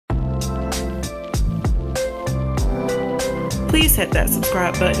Please hit that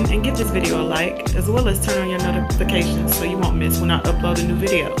subscribe button and give this video a like, as well as turn on your notifications so you won't miss when I upload a new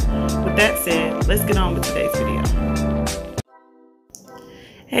video. With that said, let's get on with today's video.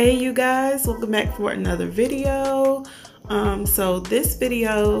 Hey you guys, welcome back for another video. So this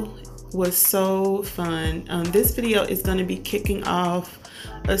video was so fun. This video is going to be kicking off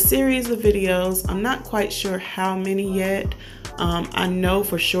a series of videos. I'm not quite sure how many yet. I know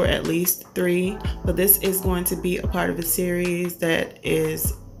for sure at least 3, but this is going to be a part of a series that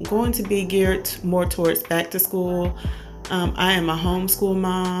is going to be geared more towards back to school. I am a homeschool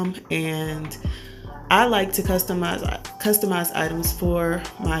mom, and I like to customize items for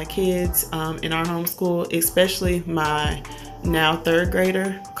my kids in our homeschool, especially my now 3rd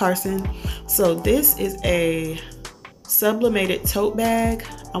grader Carson. So this is a sublimated tote bag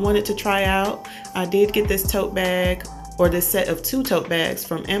I wanted to try out. I did get this tote bag, or this set of 2 tote bags,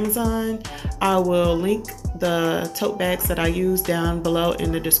 from Amazon. I will link the tote bags that I use down below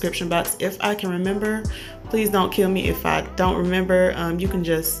in the description box if I can remember. Please don't kill me if I don't remember. You can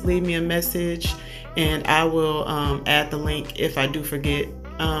just leave me a message and I will add the link if I do forget.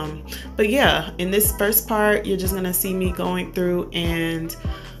 But yeah, in this first part, you're just gonna see me going through and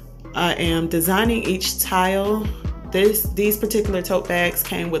I am designing each tile. These particular tote bags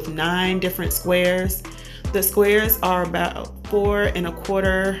came with 9 different squares. The squares are about 4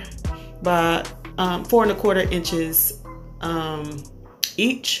 1/4 by 4 1/4 inches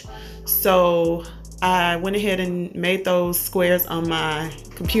each. So I went ahead and made those squares on my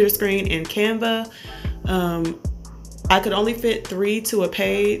computer screen in Canva. I could only fit 3 to a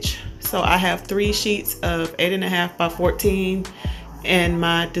page, so I have 3 sheets of 8.5 by 14, and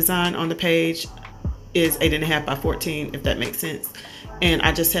my design on the page is 8.5 by 14, if that makes sense. And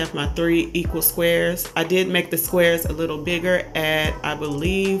I just have my 3 equal squares. I did make the squares a little bigger at, I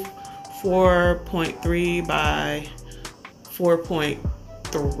believe, 4.3 by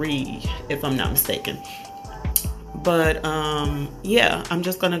 4.3, if I'm not mistaken. But yeah, I'm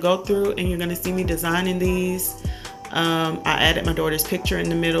just gonna go through and you're gonna see me designing these. I added my daughter's picture in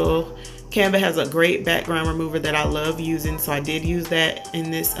the middle. Canva has a great background remover that I love using, so I did use that in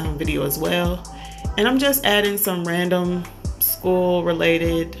this video as well. And I'm just adding some random school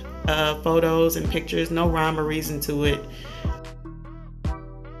related photos and pictures, no rhyme or reason to it.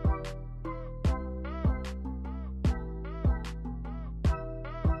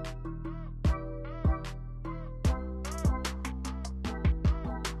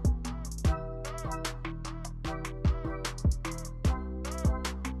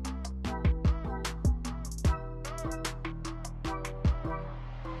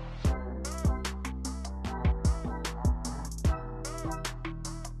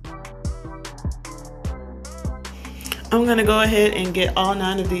 I'm gonna go ahead and get all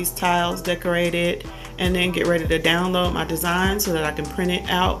 9 of these tiles decorated and then get ready to download my design so that I can print it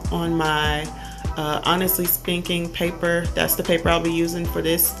out on my Honestly SpINKing paper. That's the paper I'll be using for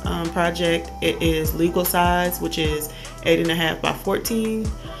this project. It is legal size, which is 8.5 by 14.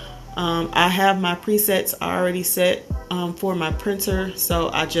 I have my presets already set for my printer,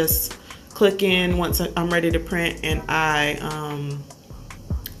 so I just click in once I'm ready to print and I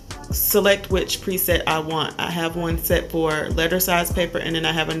select which preset I want. I have one set for letter size paper, and then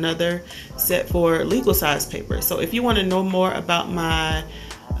I have another set for legal size paper. So if you want to know more about my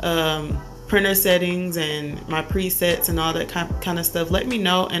printer settings and my presets and all that kind of stuff, let me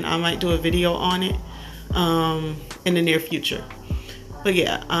know and I might do a video on it in the near future. But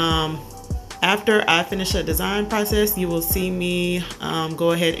yeah, after I finish the design process, you will see me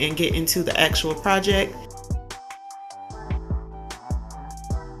go ahead and get into the actual project.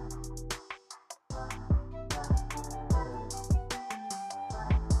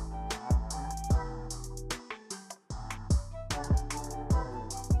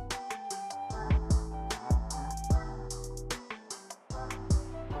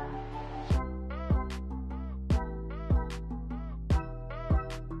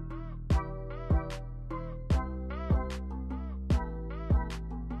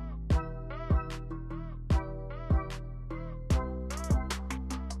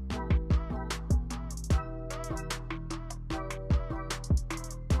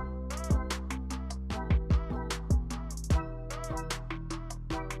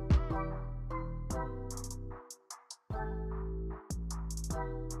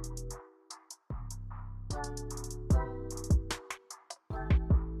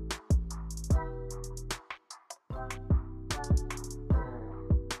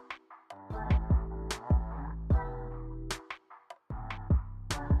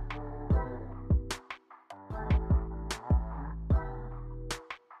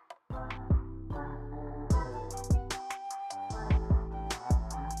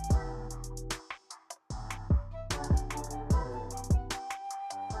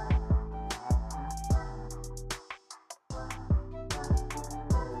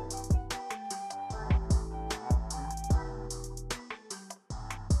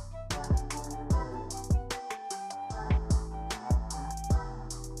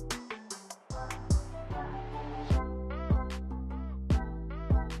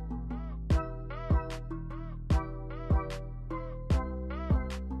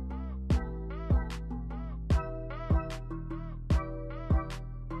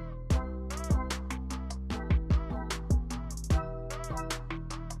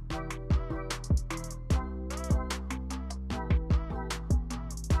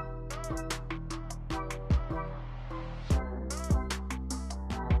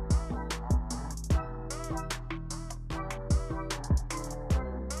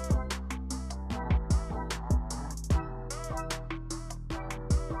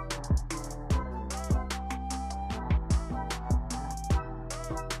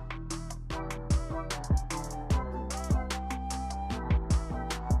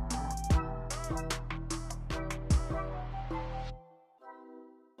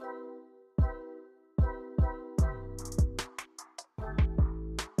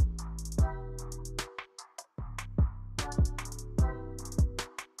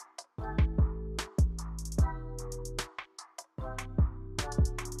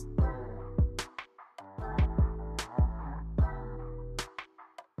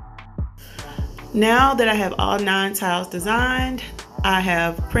 Now that I have all 9 tiles designed, I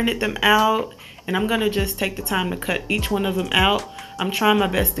have printed them out, and I'm gonna just take the time to cut each one of them out. I'm trying my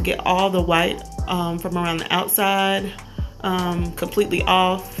best to get all the white from around the outside completely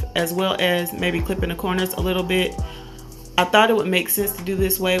off, as well as maybe clipping the corners a little bit. I thought it would make sense to do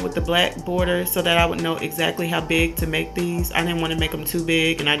this way with the black border so that I would know exactly how big to make these. I didn't want to make them too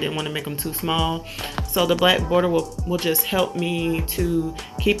big and I didn't want to make them too small. So the black border will just help me to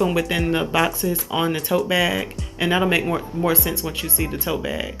keep them within the boxes on the tote bag, and that'll make more sense once you see the tote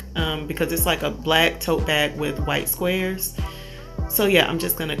bag because it's like a black tote bag with white squares. So yeah, I'm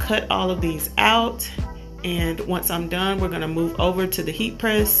just gonna cut all of these out, and once I'm done, we're gonna move over to the heat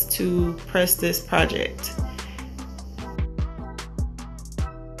press to press this project.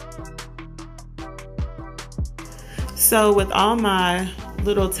 So with all my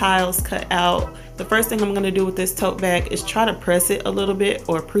little tiles cut out, the first thing I'm going to do with this tote bag is try to press it a little bit,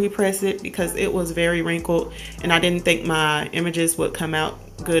 or pre-press it, because it was very wrinkled and I didn't think my images would come out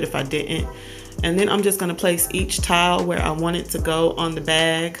good if I didn't. And then I'm just going to place each tile where I want it to go on the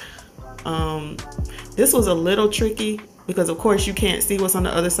bag. This was a little tricky because of course you can't see what's on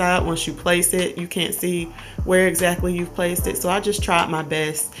the other side. Once you place it, you can't see where exactly you've placed it. So I just tried my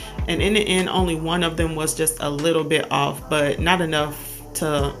best, and in the end only one of them was just a little bit off, but not enough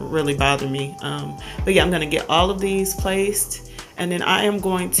to really bother me. But yeah, I'm gonna get all of these placed, and then I am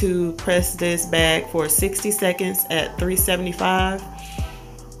going to press this bag for 60 seconds at 375.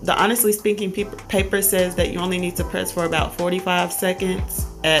 The Honestly SpINKing paper says that you only need to press for about 45 seconds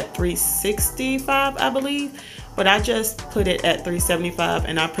at 365, I believe. But I just put it at 375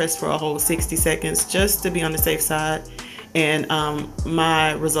 and I pressed for a whole 60 seconds just to be on the safe side. And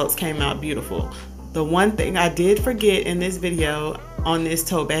my results came out beautiful. The one thing I did forget in this video on this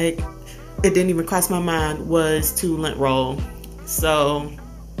tote bag, it didn't even cross my mind, was to lint roll. So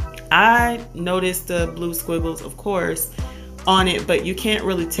I noticed the blue squiggles, of course, on it, but you can't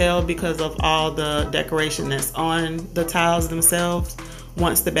really tell because of all the decoration that's on the tiles themselves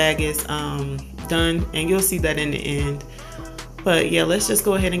once the bag is done, and you'll see that in the end. But yeah, let's just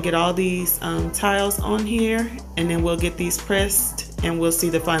go ahead and get all these tiles on here, and then we'll get these pressed and we'll see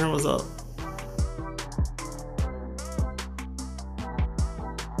the final result.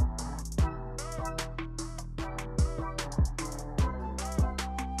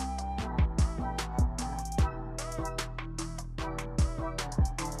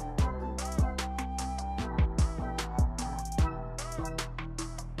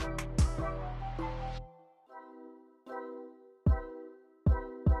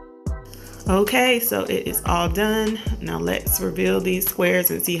 Okay, so it is all done. Now let's reveal these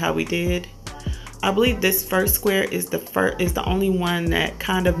squares and see how we did. I believe this first square is the only one that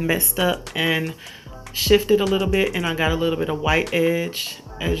kind of messed up and shifted a little bit, and I got a little bit of white edge,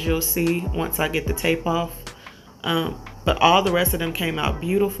 as you'll see once I get the tape off. But all the rest of them came out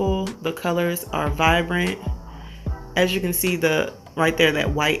beautiful. The colors are vibrant. As you can see, right there, that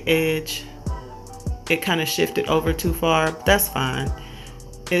white edge, it kind of shifted over too far, but that's fine.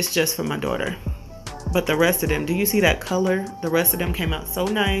 It's just for my daughter. But the rest of them, do you see that color? The rest of them came out so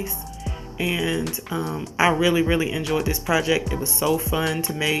nice, and I really enjoyed this project. It was so fun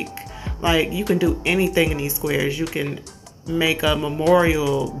to make. Like, you can do anything in these squares. You can make a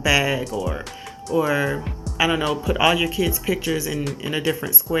memorial bag, or I don't know, put all your kids' pictures in a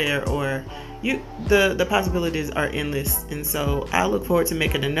different square, or the possibilities are endless. And so I look forward to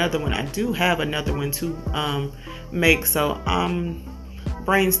making another one. I do have another one to make, so I'm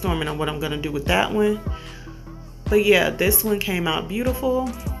brainstorming on what I'm gonna do with that one. But yeah, this one came out beautiful,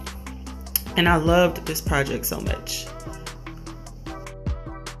 and I loved this project so much.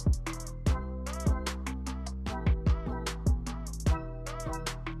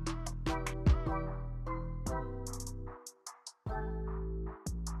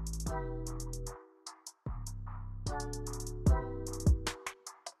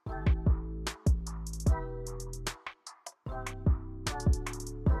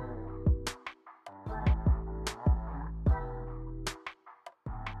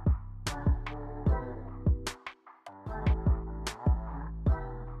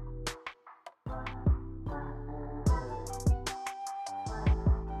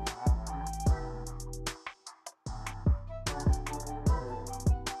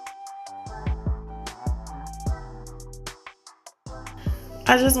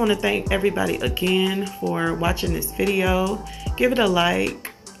 I just want to thank everybody again for watching this video. Give it a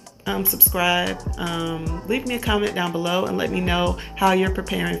like, subscribe, leave me a comment down below and let me know how you're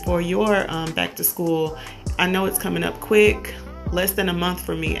preparing for your back to school. I know it's coming up quick, less than a month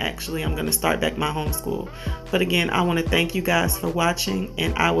for me actually. I'm going to start back my homeschool. But again, I want to thank you guys for watching,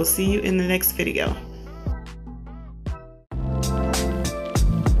 and I will see you in the next video.